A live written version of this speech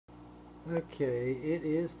Okay, it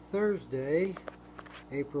is Thursday,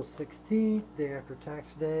 April 16th, day after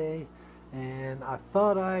tax day, and I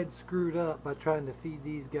thought I had screwed up by trying to feed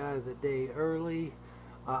these guys a day early.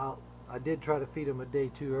 I did try to feed them a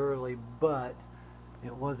day too early, but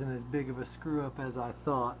it wasn't as big of a screw up as I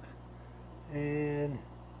thought. And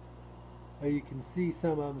you can see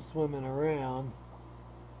some of them swimming around,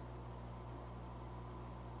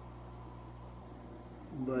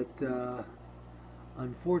 but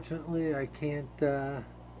unfortunately I can't do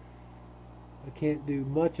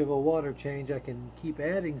much of a water change. I can keep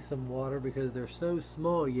adding some water because they're so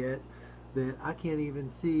small yet that I can't even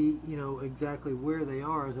see, exactly where they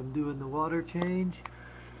are as I'm doing the water change.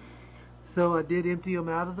 So I did empty them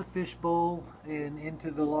out of the fish bowl and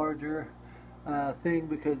into the larger thing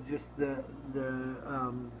because just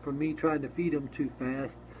from me trying to feed them too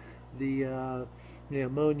fast, the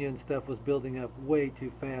ammonia and stuff was building up way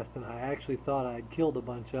too fast, and I actually thought I had killed a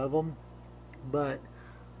bunch of them. But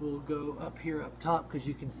we'll go up here up top because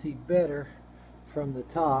you can see better from the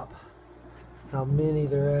top how many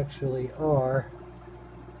there actually are.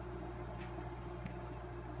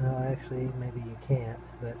 Actually, maybe you can't,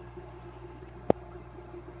 but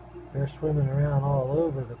they're swimming around all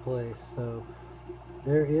over the place. So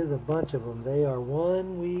there is a bunch of them. They are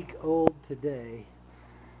 1 week old today.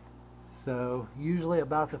 So usually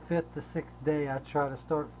about the 5th to 6th day I try to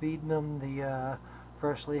start feeding them the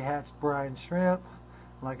freshly hatched brine shrimp.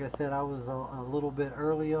 Like I said, I was a little bit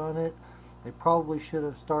early on it. They probably should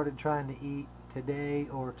have started trying to eat today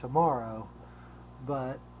or tomorrow,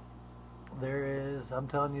 but I'm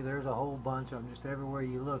telling you, there's a whole bunch of them. Just everywhere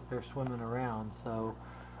you look, they're swimming around. So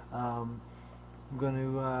I'm going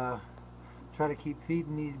to try to keep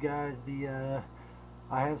feeding these guys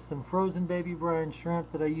I have some frozen baby brine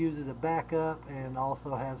shrimp that I use as a backup, and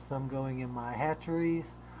also have some going in my hatcheries.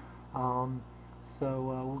 So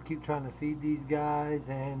we'll keep trying to feed these guys,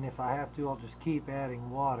 and if I have to, I'll just keep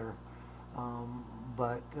adding water.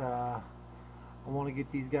 But I want to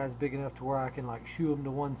get these guys big enough to where I can shoo them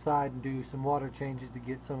to one side and do some water changes to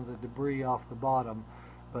get some of the debris off the bottom.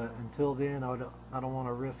 But until then, I don't want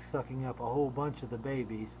to risk sucking up a whole bunch of the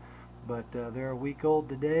babies. But they're a week old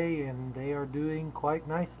today, and they are doing quite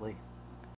nicely.